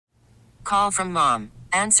Call from mom.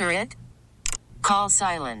 Answer it. Call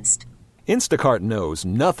silenced. Instacart knows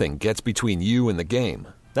nothing gets between you and the game.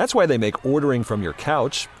 That's why they make ordering from your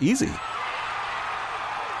couch easy.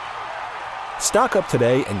 Stock up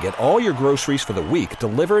today and get all your groceries for the week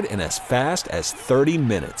delivered in as fast as 30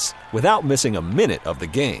 minutes without missing a minute of the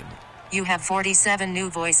game. You have 47 new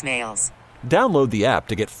voicemails. Download the app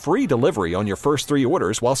to get free delivery on your first 3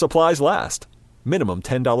 orders while supplies last. Minimum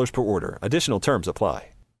 $10 per order. Additional terms apply.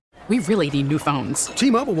 We really need new phones.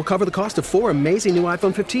 T-Mobile will cover the cost of 4 amazing new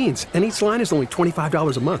iPhone 15s, and each line is only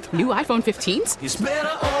 $25 a month. New iPhone 15s? It's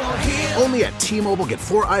better over here. Only at T-Mobile, get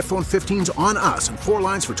 4 iPhone 15s on us and 4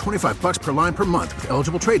 lines for $25 per line per month with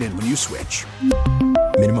eligible trade-in when you switch.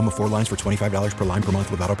 Minimum of 4 lines for $25 per line per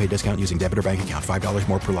month with autopay discount using debit or bank account. $5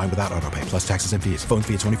 more per line without autopay, plus taxes and fees. Phone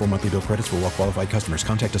fee at 24 monthly bill credits for well-qualified customers.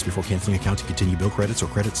 Contact us before canceling account to continue bill credits or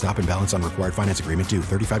credit stop and balance on required finance agreement due.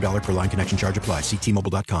 $35 per line connection charge applies. See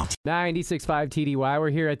T-Mobile.com. 96.5 TDY.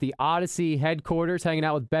 We're here at the Odyssey headquarters hanging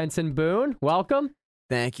out with Benson Boone. Welcome.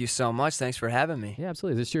 Thank you so much. Thanks for having me. Yeah,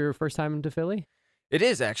 absolutely. Is this your first time to Philly? It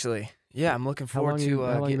is, actually. Yeah, I'm looking forward to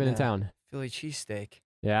how long you been in town? Philly cheesesteak.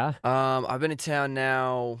 Yeah? I've been in town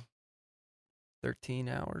now 13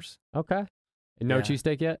 hours. Okay. And no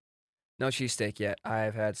cheesesteak yet? No cheesesteak yet.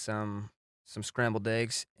 I've had some scrambled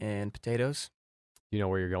eggs and potatoes. Do you know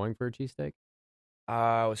where you're going for a cheesesteak?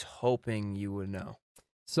 I was hoping you would know.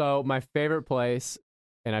 So my favorite place,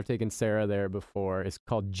 and I've taken Sarah there before, is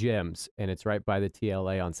called Jim's, and it's right by the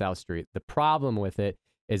TLA on South Street. The problem with it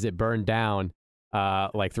is it burned down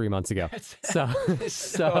like 3 months ago.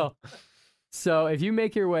 So if you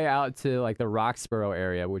make your way out to like the Roxborough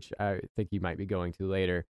area, which I think you might be going to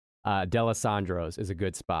later, D'Alessandro's is a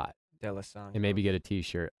good spot. D'Alessandro's. And maybe get a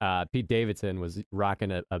T-shirt. Pete Davidson was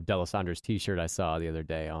rocking a D'Alessandro's T-shirt I saw the other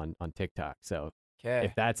day on TikTok. So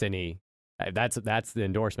if that's any... That's the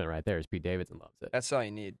endorsement right there. Is Pete Davidson loves it. That's all you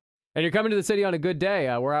need. And you're coming to the city on a good day.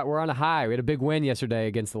 We're on a high. We had a big win yesterday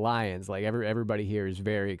against the Lions. Like everybody here is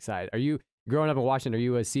very excited. Are you growing up in Washington? Are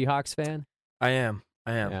you a Seahawks fan? I am.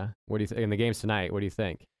 Yeah. What do you think in the games tonight? What do you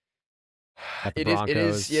think? It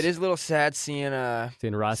is a little sad seeing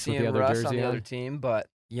Russ with the other Russ jersey on the other team, but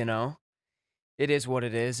you know, it is what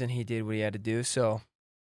it is, and he did what he had to do. So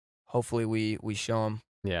hopefully we show him.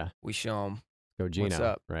 Yeah. We show him. Go Gino. What's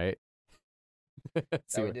up? Right.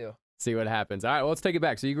 do. See what happens. All right, well, let's take it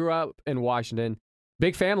back. So you grew up in Washington.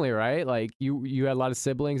 Big family, right? Like you had a lot of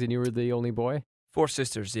siblings and you were the only boy? 4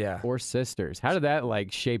 sisters, yeah. 4 sisters. How did that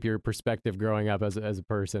like shape your perspective growing up as a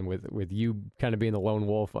person with you kind of being the lone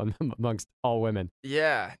wolf amongst all women?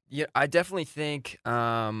 Yeah, I definitely think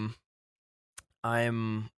I'm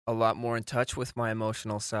a lot more in touch with my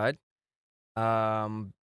emotional side.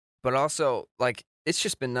 But also like it's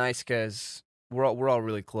just been nice cuz we're all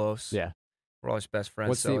really close. Yeah. We're always best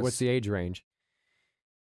friends. What's the age range?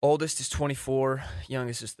 Oldest is 24,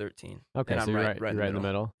 youngest is 13. Okay, and so I'm you're right in the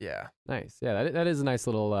middle. Yeah. Nice. Yeah, that is a nice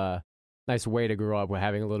little nice way to grow up with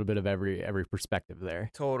having a little bit of every perspective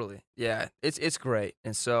there. Totally. Yeah, it's great.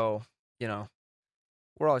 And so, you know,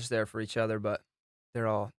 we're always there for each other, but they're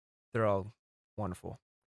all wonderful.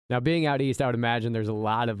 Now, being out east, I would imagine there's a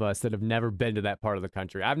lot of us that have never been to that part of the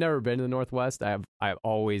country. I've never been to the Northwest. I've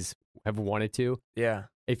always have wanted to. Yeah.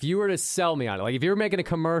 If you were to sell me on it, like if you were making a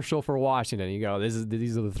commercial for Washington, you go, these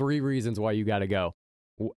are the 3 reasons why you got to go.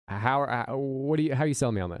 How you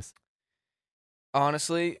sell me on this?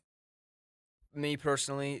 Honestly, me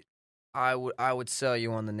personally, I would sell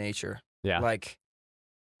you on the nature. Yeah. Like,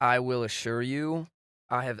 I will assure you,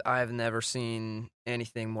 I have never seen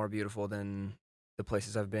anything more beautiful than the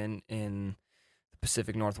places I've been in the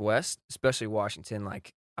Pacific Northwest, especially Washington.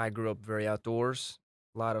 Like, I grew up very outdoors.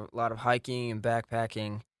 A lot of hiking and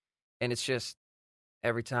backpacking, and it's just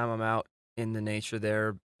every time I'm out in the nature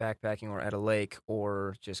there, backpacking or at a lake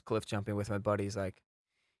or just cliff jumping with my buddies, like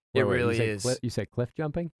it really is. You say cliff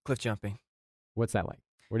jumping? Cliff jumping. What's that like?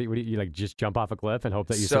 What do you like? Just jump off a cliff and hope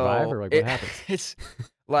that you survive, or like what happens? It's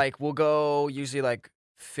like we'll go usually like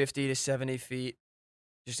 50 to 70 feet,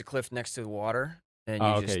 just a cliff next to the water, and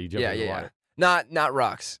you jump in the water. Not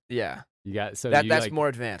rocks. Yeah. You got that's like, more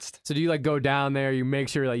advanced. So do you like go down there? You make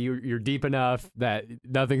sure like you're deep enough that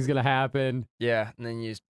nothing's gonna happen. Yeah, and then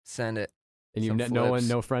you just send it. And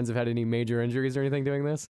no friends have had any major injuries or anything doing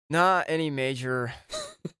this. Not any major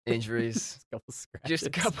injuries. Just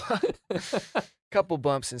a couple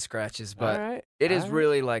bumps and scratches, but it is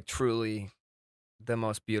really like truly the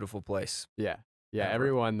most beautiful place. Yeah, yeah. Ever.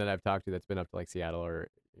 Everyone that I've talked to that's been up to like Seattle or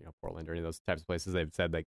Portland or any of those types of places, they've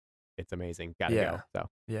said like. It's amazing. Gotta go.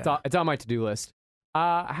 So it's on my to-do list.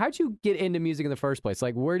 How'd you get into music in the first place?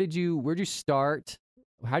 Like, where'd you start?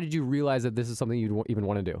 How did you realize that this is something you'd even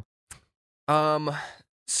want to do?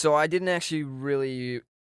 So I didn't actually really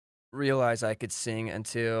realize I could sing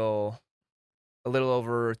until a little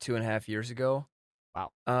over 2.5 years ago.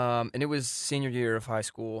 Wow. And it was senior year of high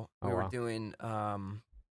school. Oh, We were wow. doing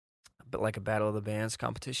but like a battle of the bands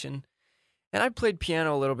competition. And I played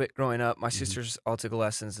piano a little bit growing up. My sisters all took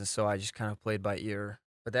lessons, and so I just kind of played by ear.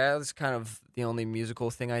 But that was kind of the only musical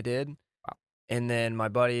thing I did. Wow. And then my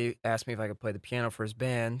buddy asked me if I could play the piano for his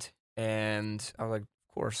band, and I was like,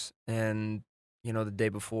 of course. And, the day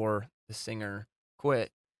before, the singer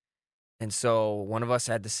quit. And so one of us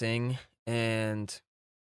had to sing, and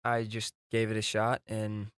I just gave it a shot,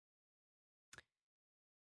 and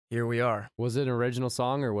here we are. Was it an original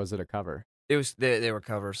song or was it a cover? It was they were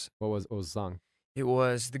covers. What was the song? It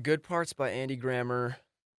was The Good Parts by Andy Grammer,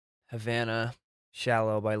 Havana,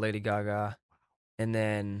 Shallow by Lady Gaga, and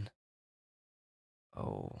then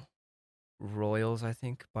Royals, I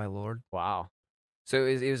think, by Lorde. Wow. So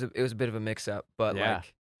it was a bit of a mix up, but Yeah.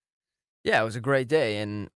 it was a great day,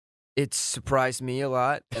 and it surprised me a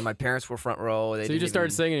lot. And my parents were front row. They So you didn't just started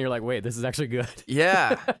even- singing, and you're like, wait, this is actually good.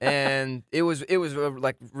 Yeah, and it was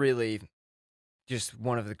like really just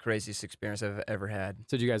one of the craziest experiences I've ever had.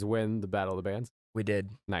 So did you guys win the Battle of the Bands? We did.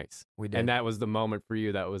 Nice. We did. And that was the moment for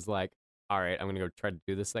you that was like, all right, I'm going to go try to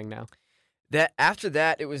do this thing now. That after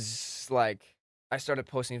that, it was like I started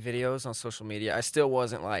posting videos on social media. I still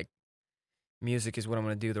wasn't like, music is what I'm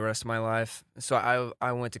going to do the rest of my life. So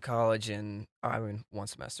I went to college, and I mean, one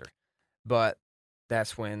semester. But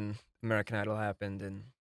that's when American Idol happened and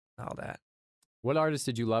all that. What artists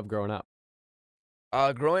did you love growing up?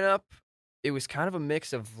 Growing up, it was kind of a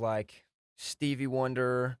mix of like Stevie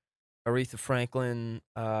Wonder, Aretha Franklin,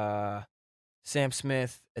 Sam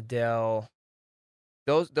Smith, Adele.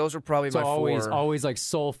 Those were probably So my four. always like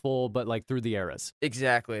soulful, but like through the eras.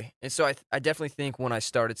 Exactly. And so I definitely think when I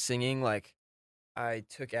started singing, like I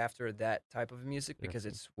took after that type of music because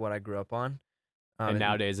it's what I grew up on. And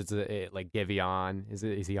nowadays it's like Giveon.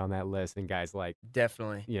 Is he on that list? And guys like,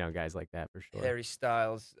 definitely guys like that for sure. Harry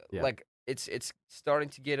Styles. Yeah. Like it's starting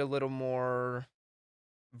to get a little more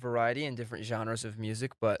variety in different genres of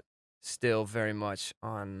music, but still very much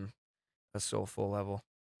on a soulful level.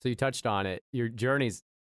 So you touched on it. Your journey's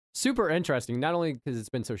super interesting, not only because it's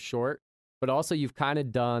been so short, but also you've kind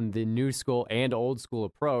of done the new school and old school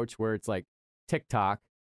approach where it's like TikTok,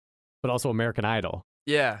 but also American Idol.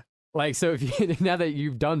 Yeah. Like, so if you, now that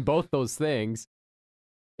you've done both those things,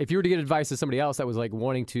 if you were to get advice to somebody else that was like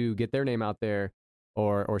wanting to get their name out there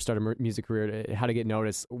or start a music career, how to get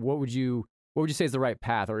noticed, what would you say is the right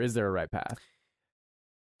path, or is there a right path?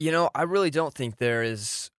 I really don't think there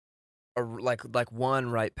is a like one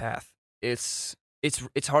right path. It's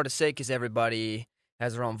hard to say because everybody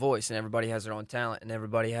has their own voice and everybody has their own talent and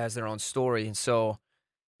everybody has their own story. And so,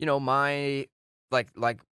 my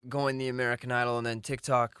like going the American Idol and then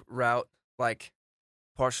TikTok route like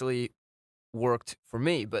partially worked for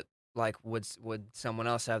me, but like would someone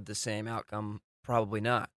else have the same outcome? Probably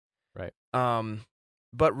not. Right.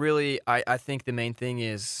 But really, I think the main thing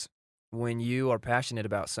is when you are passionate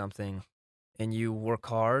about something and you work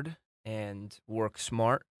hard and work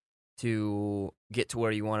smart to get to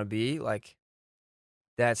where you want to be, like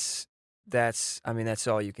that's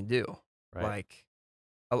all you can do. Right. Like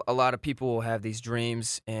a lot of people will have these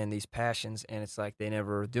dreams and these passions, and it's like they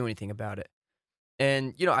never do anything about it.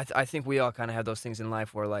 And I think we all kind of have those things in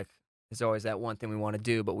life where like there's always that one thing we want to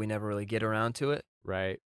do, but we never really get around to it.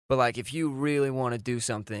 Right. But like if you really want to do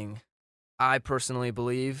something, I personally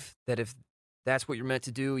believe that if that's what you're meant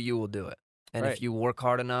to do, you will do it. And Right. if you work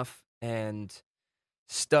hard enough and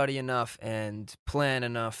study enough and plan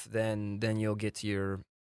enough, then you'll get to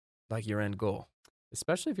your end goal.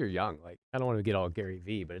 Especially if you're young. Like, I don't want to get all Gary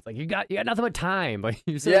V, but it's like you got nothing but time. Like,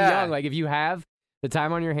 you're so Yeah. young. Like, if you have the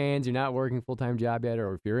time on your hands, you're not working full-time job yet,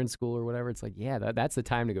 or if you're in school or whatever, it's like, yeah, that's the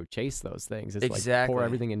time to go chase those things. It's like Exactly. pour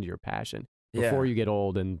everything into your passion Yeah. before you get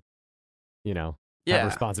old and have Yeah.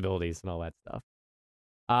 responsibilities and all that stuff.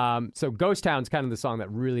 So Ghost Town's kind of the song that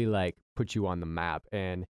really like put you on the map,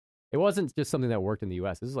 and it wasn't just something that worked in the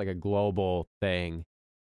U.S. This is like a global thing.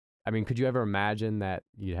 I mean, could you ever imagine that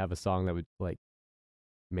you'd have a song that would like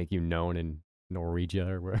make you known in Norwegia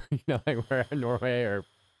or where like where Norway or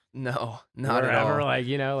No, not at wherever? all. Like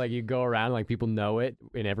like you go around, like people know it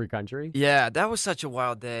in every country. Yeah, that was such a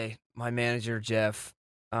wild day. My manager Jeff,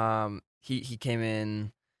 he came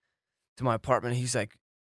in to my apartment. He's like,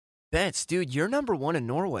 "Benz, dude, you're #1 in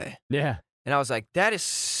Norway." Yeah, And I was like, "That is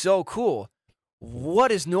so cool.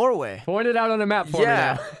 What is Norway?" point it out on a map for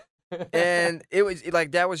Yeah. me now. And it was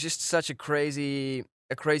like that was just such a crazy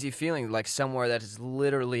feeling, like somewhere that is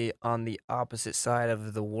literally on the opposite side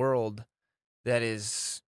of the world, that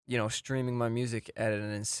is streaming my music at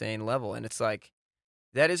an insane level. And it's like,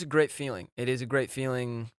 that is a great feeling. It is a great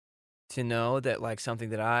feeling to know that, like, something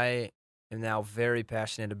that I am now very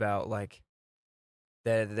passionate about, like,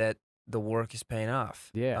 that the work is paying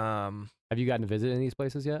off. Yeah. Have you gotten to visit any of these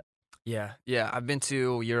places yet? Yeah. I've been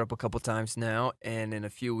to Europe a couple times now, and in a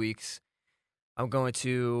few weeks, I'm going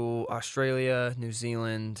to Australia, New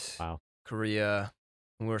Zealand, Wow. Korea.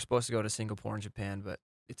 And we were supposed to go to Singapore and Japan, but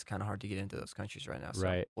it's kind of hard to get into those countries right now. So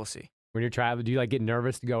Right. we'll see. When you're traveling, do you like get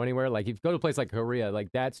nervous to go anywhere? Like if you go to a place like Korea,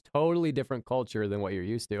 like that's totally different culture than what you're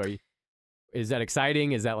used to. Is that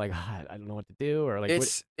exciting? Is that like, I don't know what to do? Or like,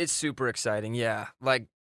 It's super exciting. Yeah. Like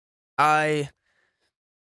I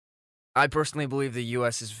personally believe the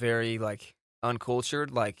US is very like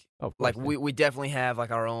uncultured. Like oh, like we definitely have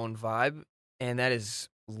like our own vibe, and that is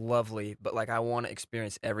lovely, but like I want to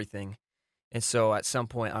experience everything. And so at some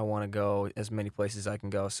point I want to go as many places as I can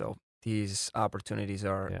go. So these opportunities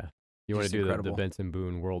are yeah. You want to do the Benson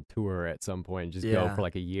Boone World Tour at some point? Just go for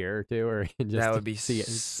like a year or two, or just that would be see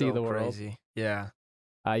the world. Crazy. Yeah.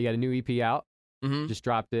 You got a new EP out. Mm-hmm. Just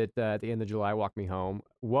dropped it at the end of July. Walk Me Home.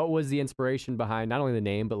 What was the inspiration behind not only the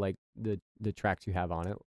name but like the tracks you have on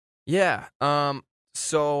it? Yeah.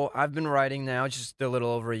 So I've been writing now just a little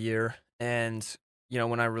over a year, and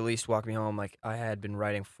when I released Walk Me Home, like I had been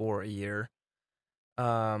writing for a year.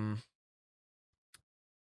 And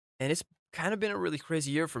it's kind of been a really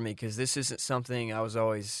crazy year for me because this isn't something I was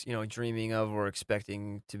always, dreaming of or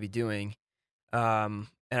expecting to be doing. And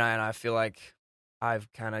I feel like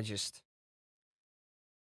I've kind of just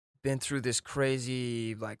been through this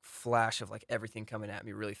crazy like flash of like everything coming at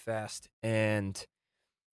me really fast. And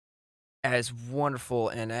as wonderful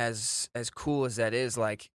and as cool as that is,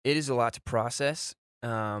 like it is a lot to process.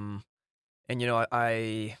 And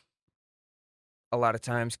I a lot of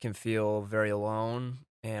times can feel very alone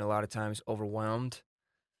and a lot of times overwhelmed.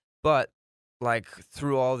 But like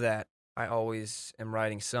through all that, I always am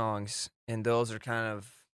writing songs, and those are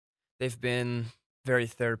they've been very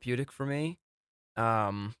therapeutic for me.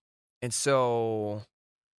 And so,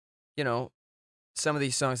 some of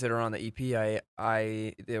these songs that are on the EP,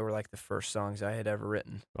 they were like the first songs I had ever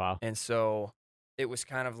written. Wow. And so it was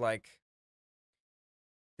kind of like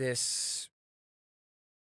this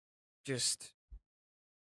just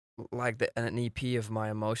like an EP of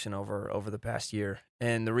my emotion over the past year.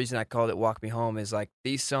 And the reason I called it Walk Me Home is like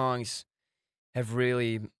these songs have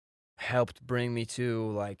really helped bring me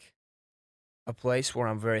to like a place where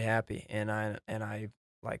I'm very happy, and I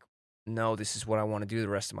like know this is what I want to do the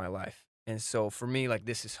rest of my life. And so for me, like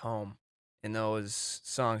this is home, and those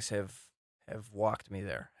songs have walked me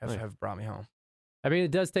there, have brought me home. I mean,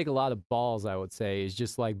 it does take a lot of balls, I would say, is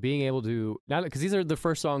just like being able to, not because these are the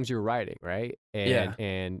first songs you're writing, right?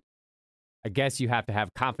 And I guess you have to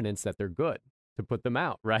have confidence that they're good to put them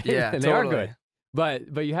out, right? Yeah, and totally. they are good.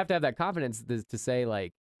 But you have to have that confidence to say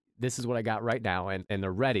like, this is what I got right now, and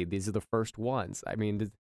they're ready. These are the first ones. I mean,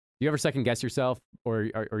 do you ever second guess yourself, or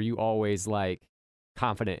are you always like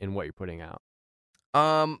confident in what you're putting out?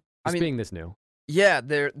 Being this new. Yeah,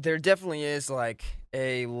 there definitely is like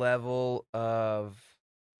a level of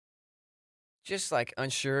just like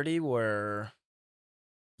unsurety where,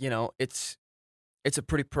 it's a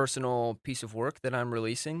pretty personal piece of work that I'm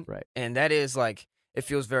releasing. Right. And that is like, it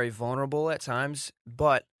feels very vulnerable at times,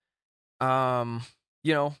 but, I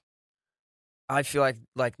feel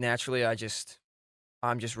like naturally I'm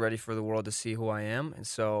just ready for the world to see who I am. And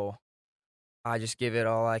so I just give it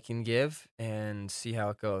all I can give and see how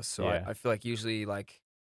it goes. So yeah. I feel like usually like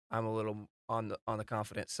I'm a little on the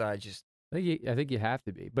confident side. Just I think you have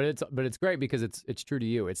to be, but it's great because it's true to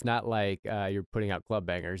you. It's not like you're putting out club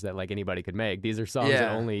bangers that like anybody could make. These are songs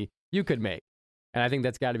that only you could make, and I think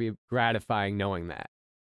that's got to be gratifying knowing that.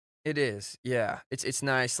 It is, yeah. It's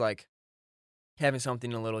nice like having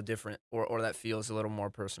something a little different or that feels a little more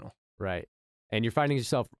personal. Right, and are you finding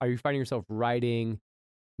yourself writing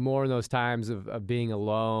more in those times of being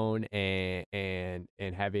alone and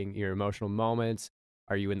having your emotional moments?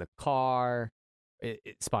 Are you in the car?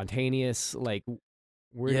 It's spontaneous? Like,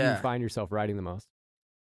 where do you find yourself writing the most?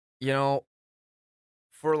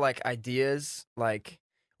 For like ideas, like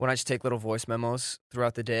when I just take little voice memos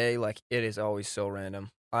throughout the day, like it is always so random.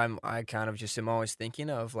 I kind of just am always thinking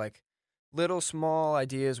of like little small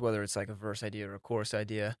ideas, whether it's like a verse idea or a chorus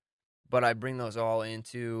idea, but I bring those all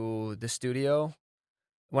into the studio.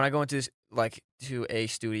 When I go into to a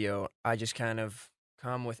studio, I just kind of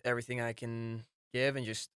come with everything I can give, and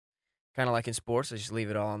just kind of like in sports, I just leave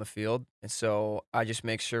it all on the field. And so I just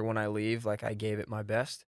make sure when I leave, like I gave it my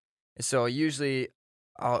best. And so usually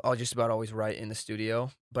I'll just about always write in the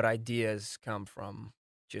studio, but ideas come from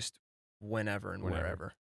just whenever and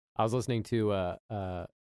wherever. I was listening to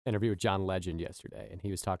interview with John Legend yesterday, and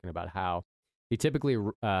he was talking about how he typically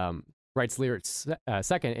writes lyrics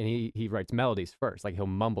second, and he writes melodies first. Like he'll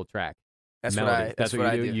mumble track. That's melodies. That's what you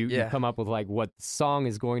I do. do. You come up with like what the song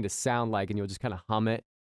is going to sound like, and you'll just kind of hum it,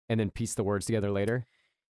 and then piece the words together later.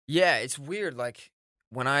 Yeah, it's weird. Like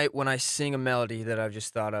when I sing a melody that I've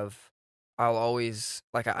just thought of, I'll always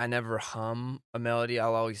I never hum a melody.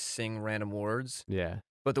 I'll always sing random words. Yeah.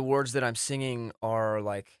 But the words that I'm singing are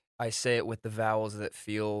like I say it with the vowels that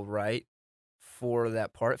feel right for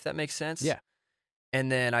that part, if that makes sense. Yeah.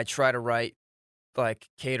 And then I try to write like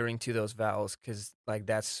catering to those vowels because like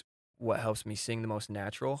that's what helps me sing the most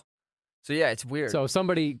natural. So yeah, it's weird. So if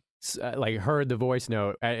somebody like heard the voice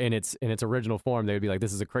note in its original form, they would be like,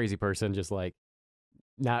 "This is a crazy person," just like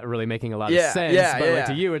not really making a lot of sense. But like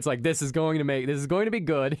to you, it's like this is going to be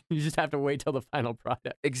good. You just have to wait till the final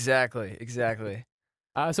product. Exactly.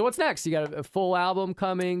 So what's next? You got a full album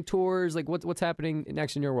coming, tours. Like what's happening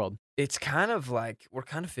next in your world? It's kind of like we're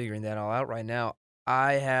kind of figuring that all out right now.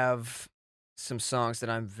 I have some songs that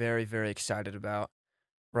I'm very, very excited about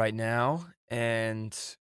right now, and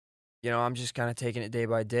I'm just kind of taking it day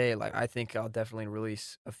by day. Like I think I'll definitely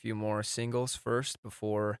release a few more singles first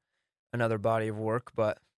before another body of work,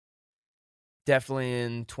 but definitely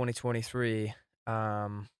in 2023,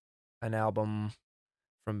 an album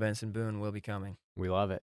from Benson Boone will be coming. We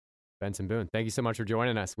love it. Benson Boone, thank you so much for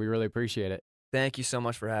joining us. We really appreciate it. Thank you so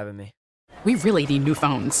much for having me. We really need new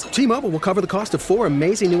phones. T-Mobile will cover the cost of 4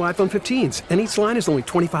 amazing new iPhone 15s, and each line is only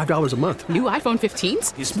 $25 a month. New iPhone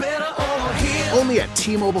 15s? It's better over here. Only at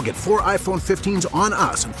T-Mobile, get 4 iPhone 15s on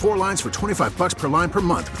us and 4 lines for $25 per line per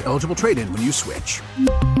month with eligible trade-in when you switch.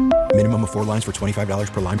 Minimum of 4 lines for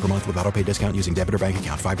 $25 per line per month with autopay discount using debit or bank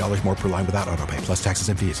account. $5 more per line without autopay, plus taxes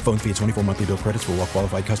and fees. Phone fee at 24 monthly bill credits for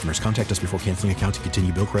well-qualified customers. Contact us before canceling account to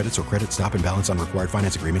continue bill credits or credit stop and balance on required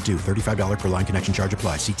finance agreement due. $35 per line connection charge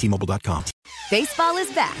applies. See T-Mobile.com. Baseball is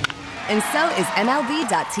back, and so is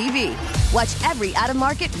MLB.tv. Watch every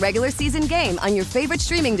out-of-market, regular season game on your favorite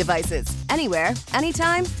streaming devices. Anywhere,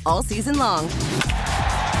 anytime, all season long.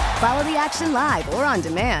 Follow the action live or on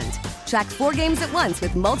demand. Track 4 games at once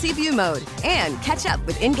with multi-view mode and catch up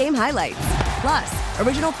with in-game highlights. Plus,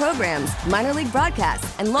 original programs, minor league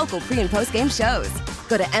broadcasts, and local pre- and post-game shows.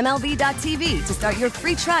 Go to MLB.tv to start your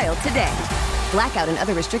free trial today. Blackout and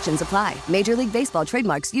other restrictions apply. Major League Baseball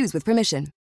trademarks used with permission.